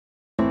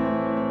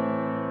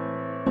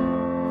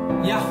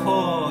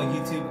Yahoo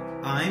YouTube,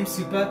 I'm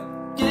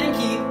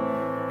Supagenki,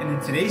 and in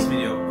today's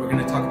video we're going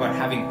to talk about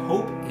having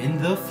hope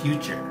in the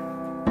future.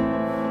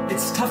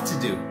 It's tough to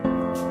do,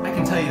 I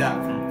can tell you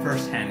that from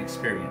first-hand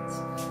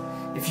experience.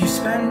 If you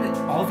spend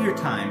all of your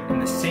time in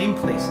the same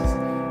places,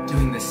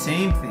 doing the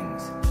same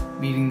things,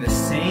 meeting the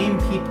same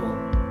people,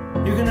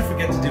 you're going to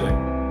forget to do it.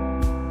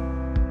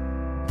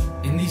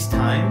 In these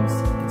times,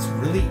 it's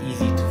really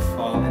easy to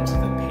fall into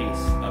the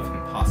pace of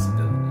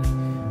impossibility.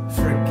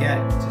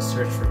 Forget to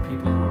search for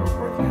people who are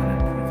working on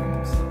improving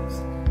themselves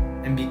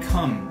and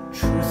become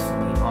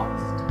truthfully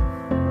lost.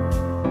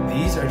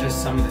 These are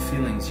just some of the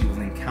feelings you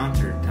will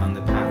encounter down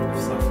the path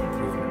of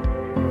self-improvement.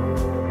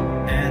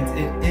 And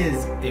it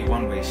is a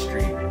one-way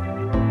street.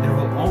 There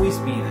will always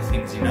be the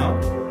things you know,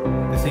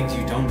 the things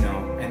you don't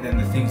know, and then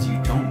the things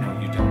you don't know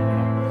you don't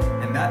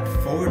know. And that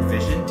forward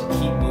vision to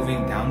keep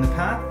moving down the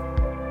path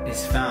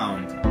is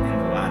found in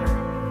the latter.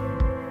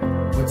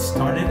 What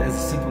started as a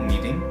simple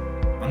meeting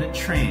on a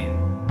train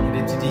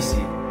headed to DC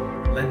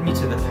led me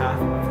to the path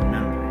of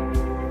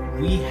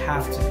remembering. We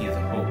have to be the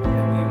hope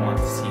that we want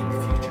to see in the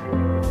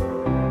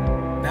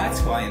future.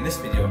 That's why in this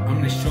video I'm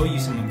going to show you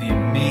some of the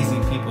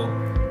amazing people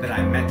that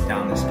I met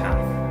down this path.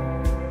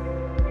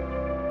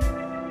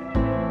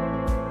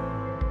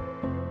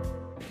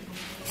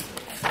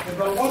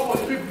 About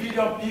 1.3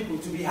 billion people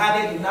to be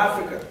added in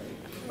Africa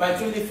by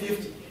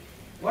 2050.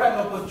 What an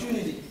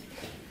opportunity.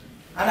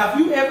 And have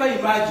you ever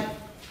imagined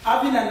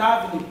having an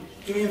avenue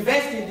to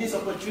invest in this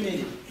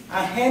opportunity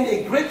and earn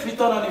a great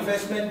return on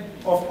investment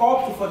of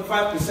up to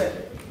 45%?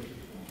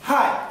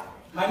 Hi,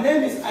 my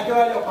name is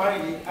Adewale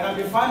Oparidi, and I'm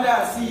the founder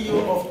and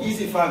CEO of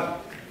Easy Farming.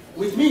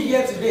 With me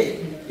here today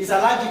is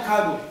Alhaji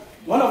Kago,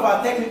 one of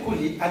our technical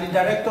lead and the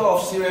director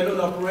of Sierra Leone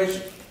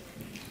operations.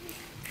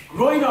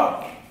 Growing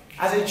up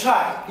as a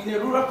child in a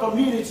rural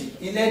community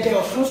in Ede,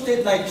 Osun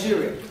State,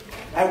 Nigeria,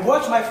 I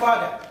watched my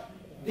father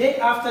day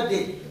after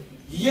day,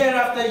 year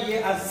after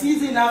year, and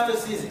season after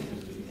season,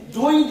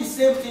 doing the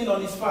same thing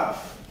on his farm.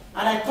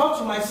 And I thought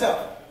to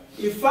myself,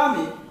 if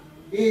farming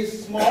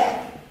is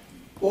small,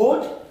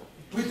 old,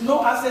 with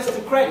no access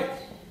to credit,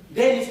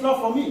 then it's not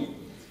for me.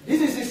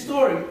 This is the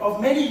story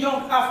of many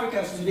young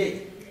Africans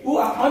today who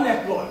are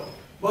unemployed,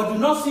 but do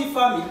not see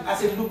farming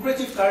as a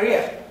lucrative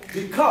career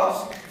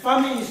because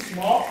farming is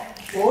small,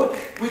 old,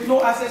 with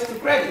no access to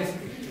credit.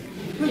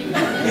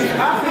 If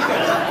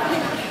Africa,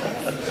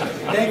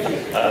 thank you.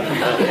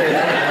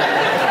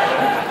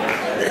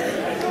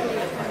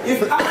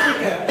 If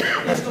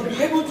Africa is to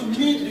be able to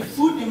meet the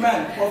food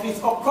demand of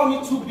its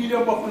upcoming 2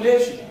 billion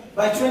population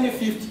by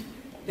 2050,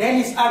 then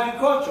its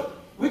agriculture,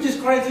 which is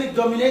currently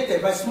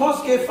dominated by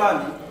small-scale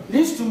farming,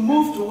 needs to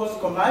move towards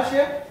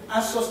commercial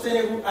and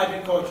sustainable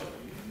agriculture.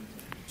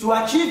 To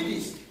achieve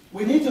this,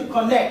 we need to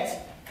connect,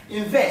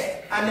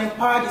 invest, and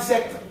empower the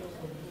sector.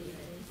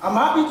 I'm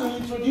happy to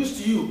introduce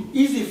to you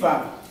Easy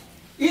Farming.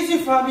 Easy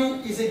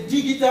Farming is a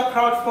digital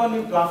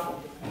crowdfunding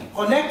platform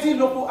connecting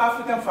local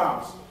African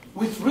farms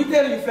with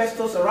retail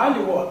investors around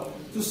the world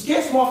to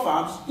scale small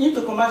farms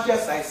into commercial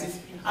sizes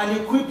and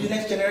equip the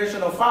next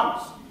generation of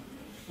farmers.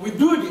 We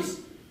do this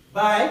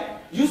by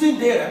using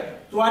data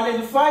to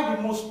identify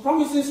the most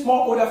promising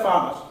smallholder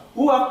farmers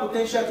who have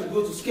potential to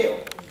go to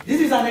scale.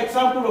 This is an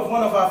example of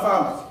one of our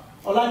farmers,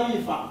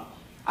 Olaniyi Farm.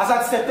 As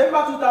at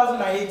September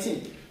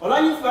 2018,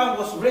 Olaniyi Farm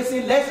was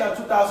raising less than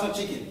 2,000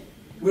 chickens.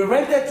 We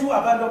rented 2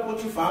 abandoned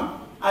poultry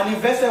farms and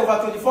invested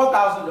over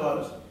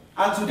 $24,000.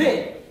 And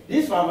today,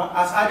 this farmer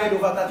has added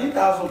over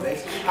 13,000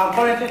 beds and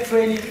currently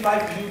training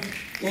 5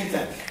 youth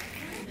interns.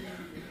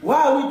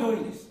 Why are we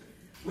doing this?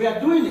 We are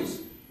doing this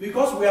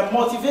because we are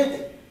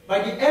motivated by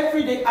the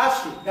everyday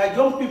hardship that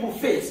young people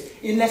face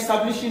in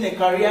establishing a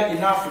career in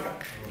Africa.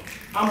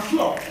 I'm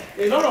sure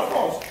a lot of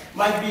us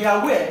might be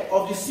aware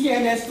of the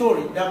CNN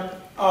story that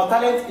our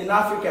talent in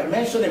Africa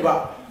mentioned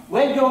about,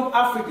 where young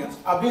Africans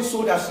are being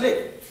sold as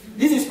slaves.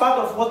 This is part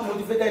of what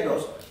motivated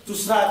us to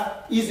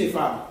start Easy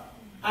Farming.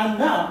 And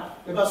now,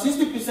 about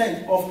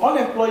 60% of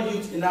unemployed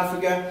youth in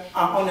Africa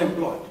are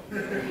unemployed.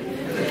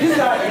 These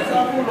are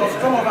examples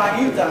of some of our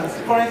interns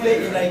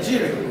currently in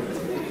Nigeria.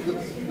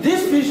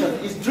 This vision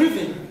is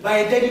driven by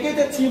a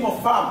dedicated team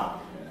of farmers,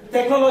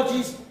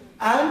 technologists,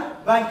 and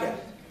bankers.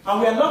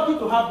 And we are lucky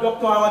to have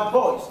Dr. Howard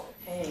Boyce.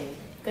 Hey,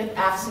 good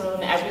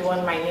afternoon,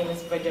 everyone. My name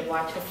is Bridget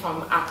Watcher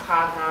from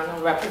Accra,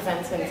 Ghana,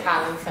 representing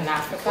talents in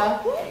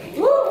Africa.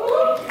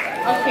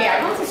 Okay,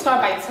 I want to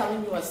start by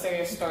telling you a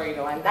serious story,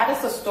 though, and that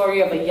is the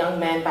story of a young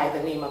man by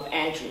the name of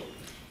Andrew.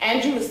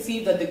 Andrew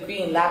received a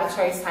degree in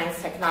laboratory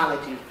science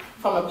technology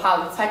from a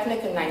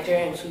polytechnic in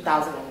Nigeria in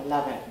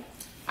 2011.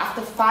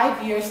 After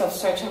 5 years of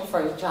searching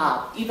for a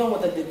job, even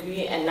with a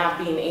degree and not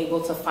being able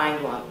to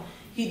find one,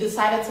 he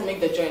decided to make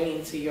the journey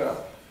into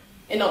Europe.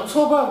 In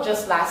October of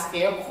just last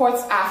year,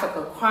 Quartz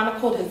Africa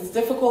chronicled his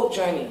difficult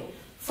journey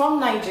from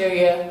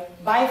Nigeria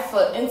by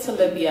foot into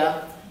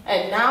Libya,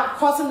 and now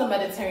crossing the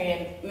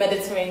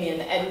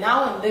Mediterranean, and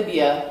now in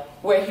Libya,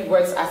 where he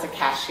works as a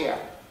cashier.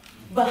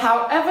 But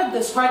however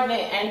disheartening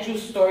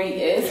Andrew's story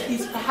is,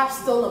 he's perhaps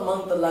still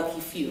among the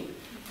lucky few.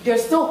 There are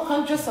still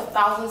hundreds of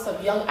thousands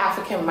of young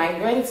African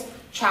migrants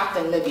trapped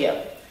in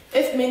Libya.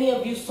 If many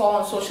of you saw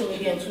on social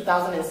media in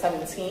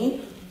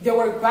 2017, there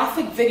were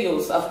graphic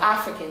videos of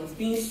Africans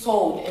being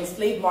sold in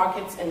slave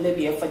markets in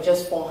Libya for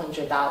just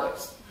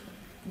 $400.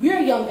 We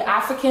are young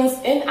Africans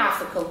in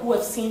Africa who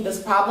have seen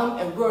this problem,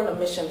 and we're on a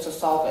mission to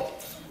solve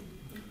it.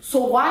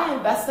 So why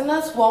invest in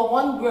us? Well,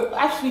 one,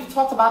 we've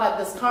talked about at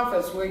this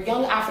conference, we're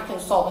young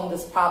Africans solving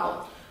this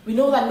problem. We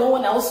know that no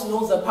one else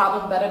knows the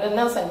problem better than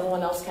us, and no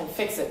one else can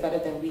fix it better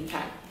than we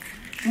can.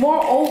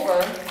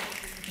 Moreover,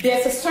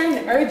 there's a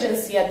certain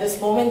urgency at this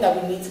moment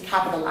that we need to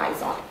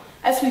capitalize on.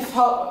 As we've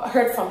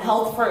heard from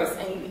Health First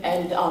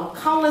and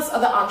countless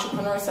other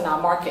entrepreneurs in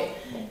our market,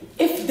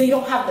 if they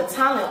don't have the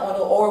talent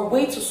or a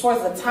way to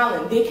source the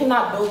talent, they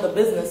cannot build the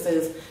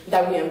businesses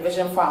that we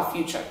envision for our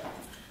future.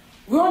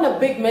 We're on a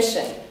big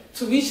mission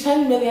to reach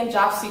 10 million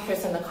job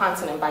seekers in the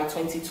continent by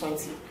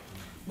 2020.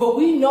 But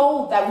we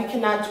know that we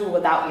cannot do it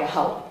without your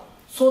help.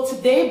 So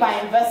today, by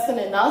investing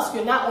in us,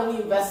 you're not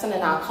only investing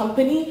in our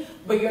company,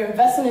 but you're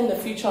investing in the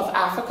future of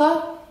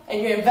Africa,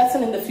 and you're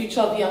investing in the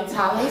future of young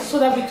talent so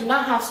that we do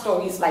not have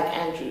stories like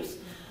Andrew's.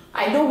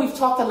 I know we've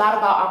talked a lot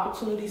about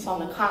opportunities on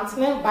the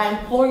continent, but I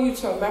implore you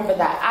to remember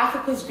that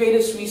Africa's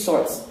greatest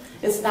resource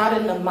is not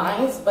in the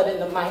minds, but in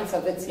the minds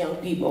of its young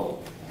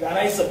people. Ghana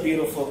is a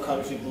beautiful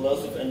country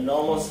blessed with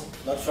enormous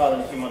natural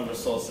and human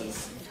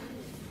resources.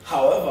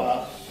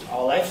 However,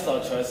 our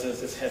lifestyle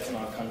choices is hurting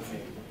our country.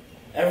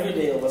 Every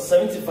day, over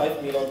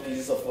 75 million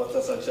pieces of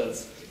water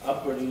sachets are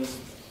produced,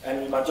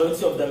 and the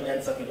majority of them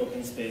ends up in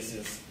open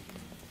spaces.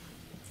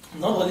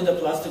 Not only the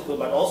plastic waste,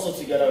 but also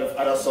together with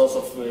other sources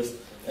of waste.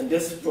 And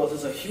this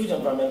poses a huge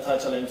environmental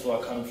challenge to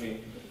our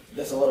country.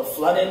 There's a lot of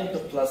flooding, the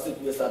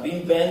plastic waste are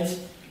being burnt,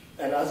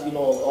 and as you know,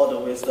 all the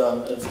waste,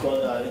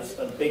 it's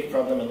a big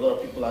problem and a lot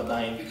of people are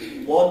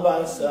dying. World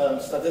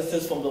Bank's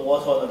statistics from the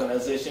World Health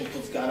Organization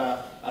puts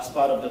Ghana as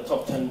part of the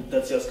top 10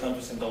 dirtiest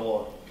countries in the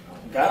world.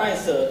 Ghana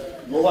is a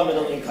lower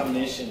middle income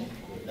nation,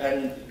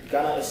 and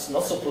Ghana is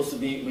not supposed to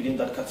be within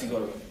that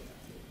category.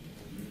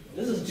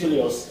 This is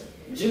Julius.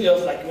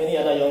 Julius, like many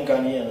other young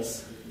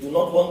Ghanaians, do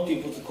not want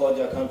people to call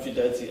their country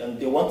dirty, and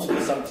they want to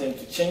do something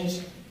to change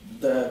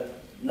the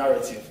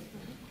narrative.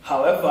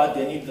 However,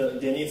 they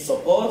need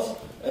support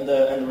and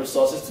the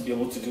resources to be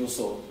able to do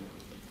so.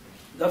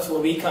 That's where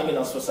we come in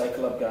as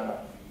Recycle Up Ghana.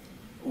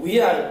 We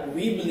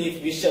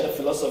believe we share the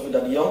philosophy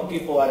that young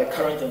people are the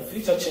current and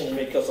future change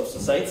makers of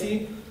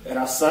society, and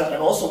as such,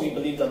 and also we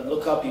believe that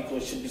local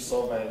problems should be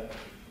solved by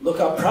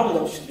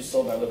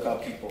local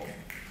people.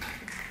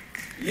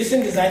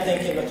 Using design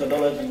thinking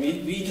methodology,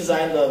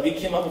 we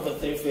came up with a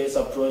three-phase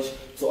approach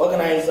to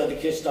organize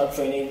educational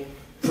training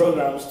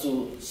programs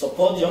to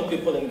support young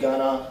people in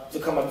Ghana to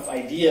come up with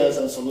ideas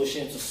and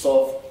solutions to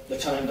solve the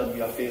challenge that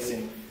we are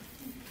facing.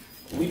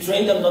 We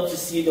train them not to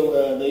see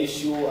the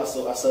issue as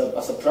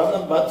a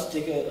problem, but to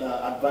take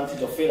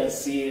advantage of it and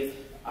see it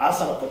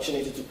as an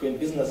opportunity to create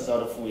businesses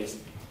out of waste.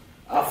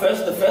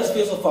 The first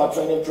phase of our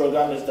training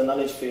program is the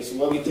knowledge phase,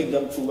 where we take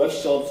them through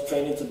workshops,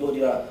 training to build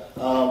their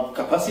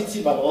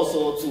capacity, but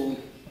also to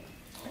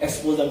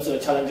expose them to the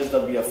challenges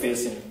that we are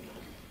facing.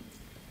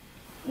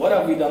 What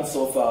have we done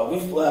so far?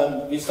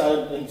 We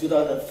started in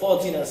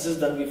 2014, and since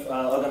then we've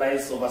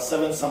organized over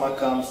 7 summer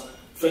camps,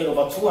 trained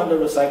over 200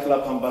 Recycle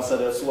Up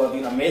ambassadors who have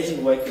doing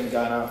amazing work in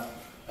Ghana,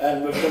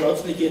 and with the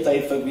multiplicator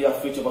effect, we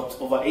have reached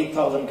over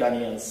 8,000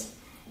 Ghanaians.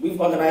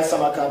 We've organized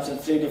summer camps in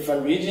 3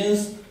 different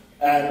regions,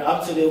 and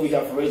up to date we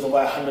have raised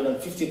over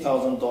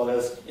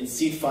 $150,000 in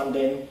seed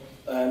funding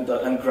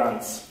and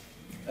grants.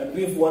 And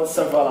we've won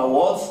several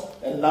awards,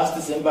 and last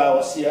December I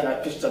was here and I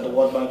pitched at the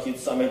World Bank Youth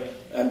Summit,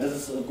 and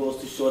this goes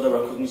to show the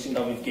recognition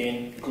that we've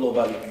gained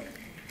globally.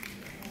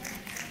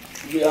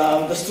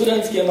 The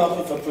students came up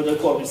with a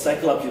project called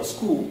Recycle Up Your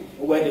School,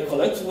 where they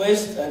collect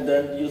waste and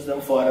then use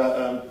them for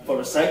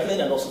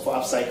recycling and also for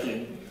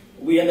upcycling.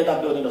 We ended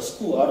up building a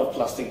school out of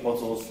plastic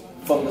bottles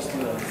from the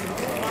students.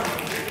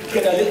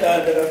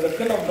 The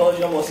Queen of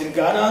Belgium was in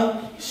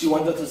Ghana. She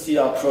wanted to see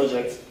our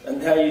project, and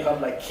here you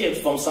have like kids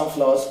from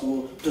Sunflower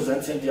School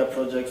presenting their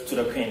project to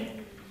the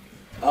Queen.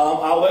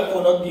 Our work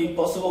will not be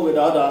possible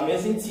without our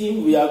amazing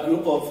team. We are a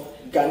group of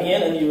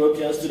Ghanaian and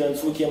European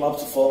students who came up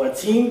to form a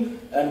team,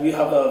 and we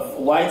have a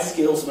wide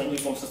skills ranging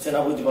from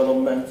sustainable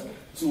development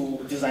to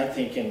design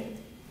thinking.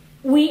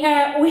 We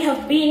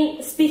have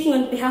been speaking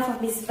on behalf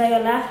of Ms.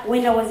 Viola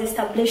when I was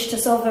established to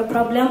solve a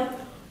problem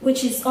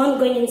which is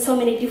ongoing in so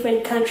many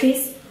different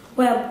countries,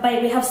 whereby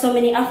we have so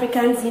many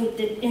Africans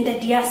in the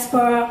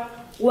diaspora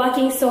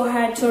working so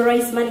hard to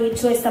raise money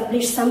to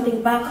establish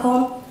something back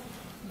home.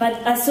 But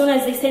as soon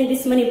as they send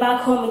this money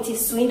back home, it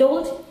is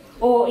swindled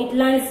or it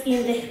lands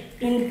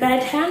in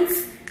bad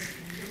hands.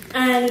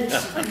 And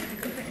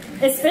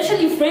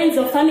especially friends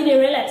or family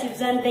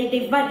relatives, and they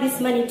divert this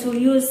money to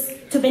use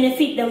to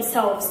benefit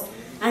themselves.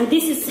 And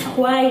this is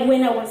why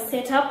when I was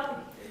set up,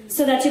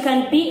 so that you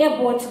can be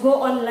able to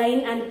go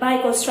online and buy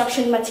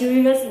construction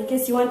materials in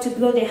case you want to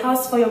build a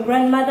house for your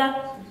grandmother,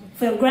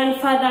 for your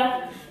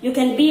grandfather. You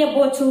can be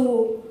able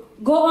to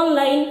go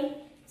online,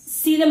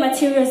 see the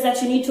materials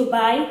that you need to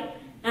buy,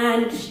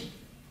 and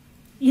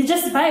you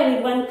just buy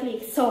with one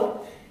click.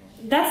 So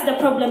that's the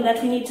problem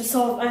that we need to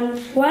solve. And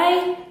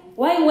why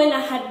when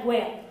a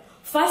hardware?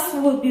 First,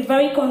 will be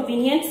very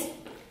convenient.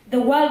 The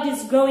world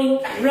is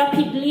growing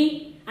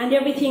rapidly, and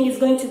everything is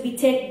going to be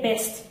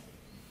tech-based.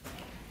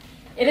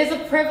 It is a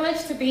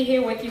privilege to be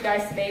here with you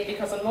guys today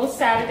because on most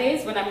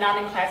Saturdays when I'm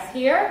not in class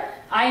here,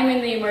 I am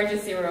in the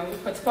emergency room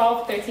for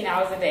 12, 13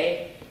 hours a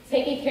day,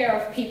 taking care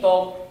of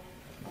people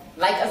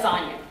like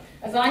Azania.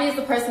 Azania is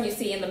the person you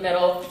see in the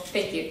middle.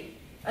 Thank you.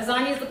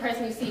 Azania is the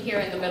person you see here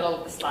in the middle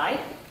of the slide.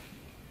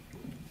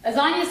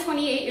 Azania is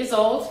 28 years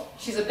old.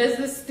 She's a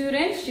business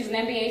student. She's an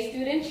MBA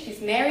student. She's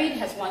married,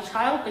 has one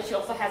child, but she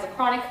also has a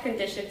chronic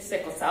condition,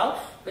 sickle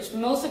cell, which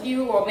most of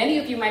you or many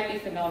of you might be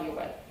familiar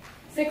with.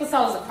 Sickle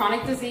cell is a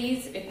chronic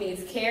disease. It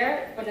needs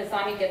care. When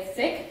Azania gets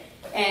sick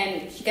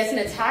and she gets an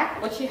attack,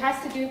 what she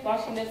has to do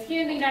while she lives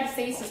here in the United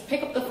States is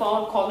pick up the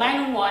phone, call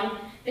 911.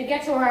 They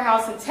get to her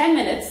house in 10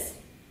 minutes,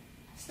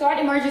 start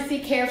emergency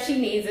care if she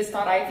needs it,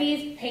 start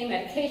IVs, pain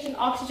medication,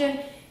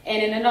 oxygen,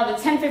 and in another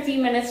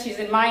 10-15 minutes, she's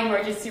in my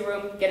emergency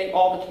room getting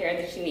all the care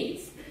that she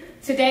needs.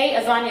 Today,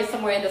 Azania is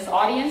somewhere in this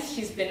audience.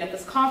 She's been at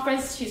this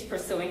conference. She's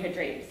pursuing her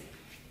dreams.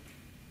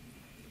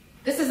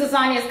 This is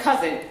Azania's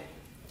cousin.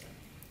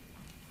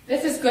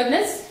 This is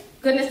Goodness.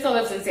 Goodness still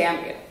lives in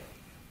Zambia.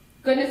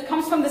 Goodness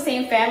comes from the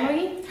same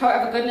family.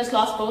 However, Goodness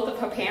lost both of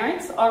her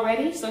parents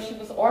already, so she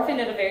was orphaned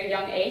at a very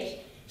young age.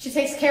 She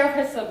takes care of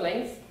her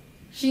siblings.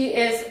 She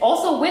is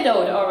also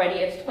widowed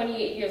already at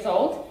 28 years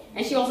old.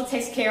 And she also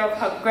takes care of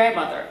her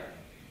grandmother.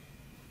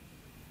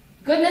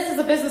 Goodness is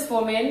a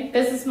businesswoman,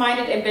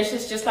 business-minded,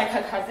 ambitious, just like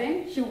her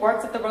cousin. She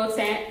works at the road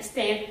stand,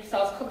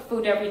 sells cooked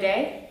food every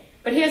day.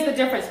 But here's the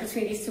difference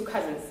between these two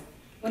cousins.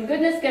 When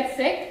Goodness gets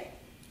sick,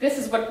 this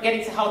is what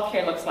getting to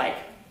healthcare looks like.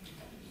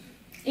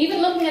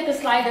 Even looking at the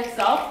slide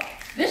itself,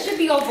 this should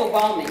be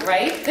overwhelming,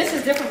 right? This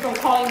is different from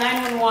calling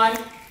 911.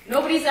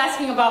 Nobody's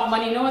asking about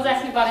money. No one's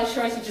asking about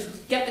insurance. You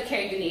just get the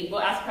care you need.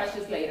 We'll ask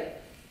questions later.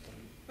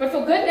 But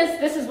for Goodness,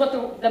 this is what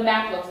the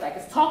map looks like.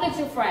 It's talking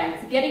to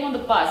friends, getting on the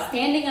bus,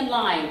 standing in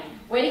line,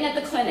 waiting at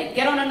the clinic,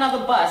 get on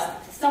another bus,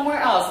 somewhere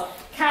else,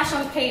 cash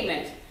on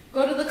payment,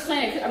 go to the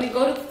clinic,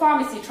 go to the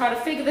pharmacy, try to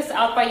figure this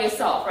out by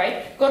yourself,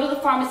 right? Go to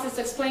the pharmacist,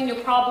 explain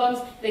your problems,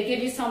 they give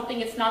you something,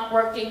 it's not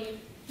working,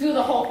 do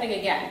the whole thing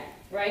again,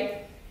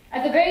 right?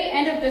 At the very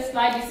end of this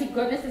slide, you see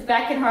Goodness is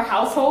back in her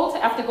household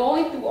after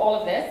going through all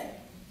of this,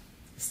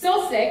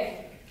 still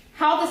sick.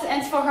 How this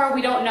ends for her,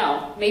 we don't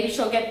know. Maybe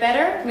she'll get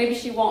better, maybe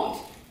she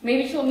won't.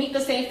 Maybe she'll meet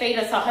the same fate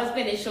as her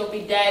husband and she'll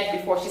be dead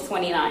before she's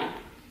 29.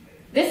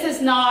 This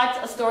is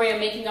not a story I'm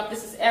making up.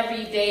 This is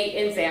every day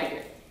in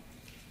Zambia.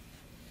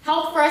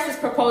 Health First is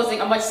proposing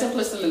a much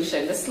simpler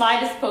solution. The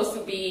slide is supposed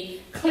to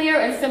be clear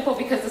and simple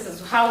because this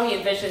is how we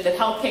envision that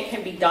healthcare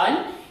can be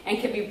done and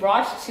can be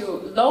brought to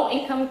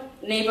low-income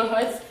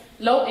neighborhoods,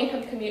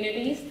 low-income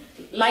communities,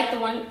 like the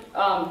one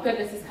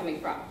Goodness is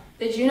coming from.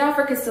 The June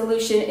Africa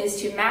solution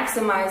is to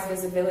maximize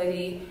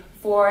visibility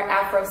for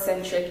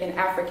Afrocentric and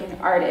African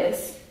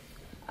artists.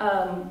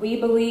 We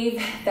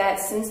believe that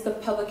since the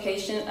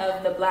publication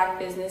of the Black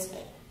Business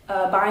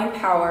Buying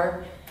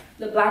Power,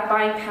 the Black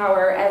Buying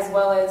Power, as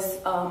well as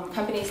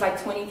companies like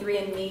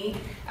 23andMe,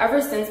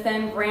 ever since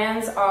then,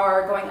 brands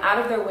are going out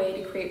of their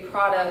way to create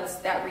products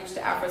that reach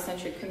the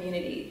Afrocentric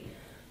community.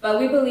 But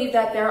we believe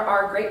that there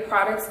are great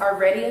products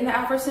already in the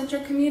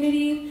Afrocentric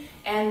community,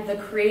 and the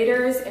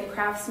creators and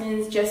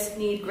craftsmen just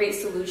need great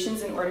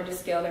solutions in order to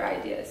scale their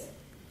ideas.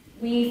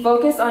 We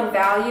focus on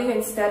value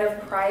instead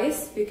of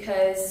price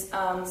because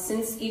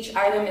since each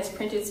item is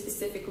printed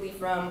specifically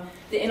from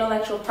the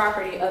intellectual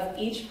property of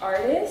each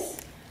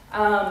artist,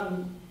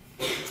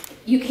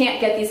 you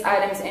can't get these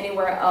items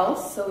anywhere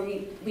else, so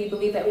we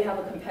believe that we have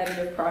a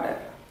competitive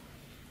product.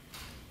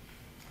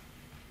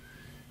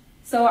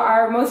 So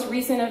our most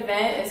recent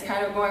event is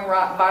kind of going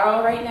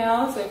viral right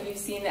now, so if you've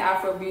seen the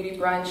Afro Beauty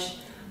Brunch,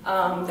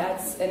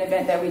 that's an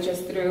event that we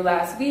just threw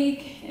last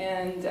week,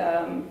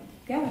 and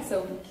yeah,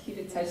 so keep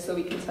in touch so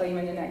we can tell you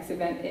when the next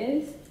event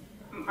is.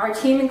 Our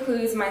team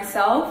includes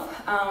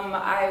myself.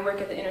 I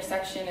work at the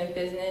intersection of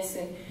business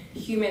and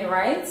human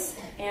rights,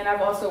 and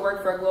I've also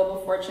worked for a global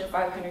Fortune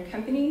 500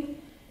 company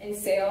in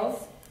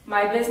sales.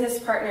 My business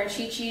partner,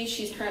 Chichi,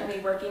 she's currently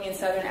working in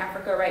Southern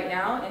Africa right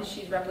now, and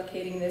she's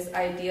replicating this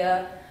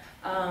idea.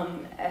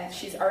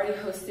 She's already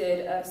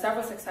hosted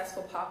several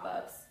successful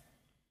pop-ups.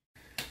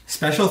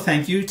 Special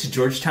thank you to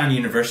Georgetown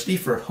University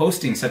for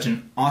hosting such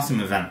an awesome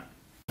event.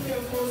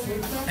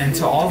 And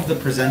to all of the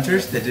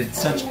presenters that did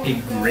such a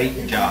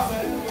great job.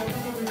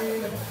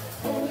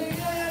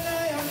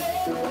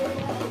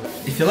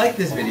 If you like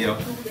this video,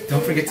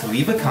 don't forget to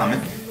leave a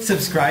comment,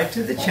 subscribe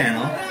to the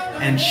channel,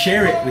 and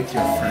share it with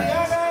your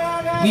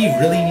friends. We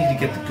really need to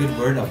get the good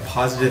word of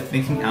positive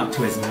thinking out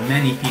to as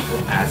many people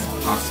as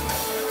possible.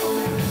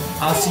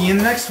 I'll see you in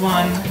the next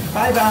one.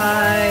 Bye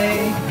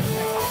bye!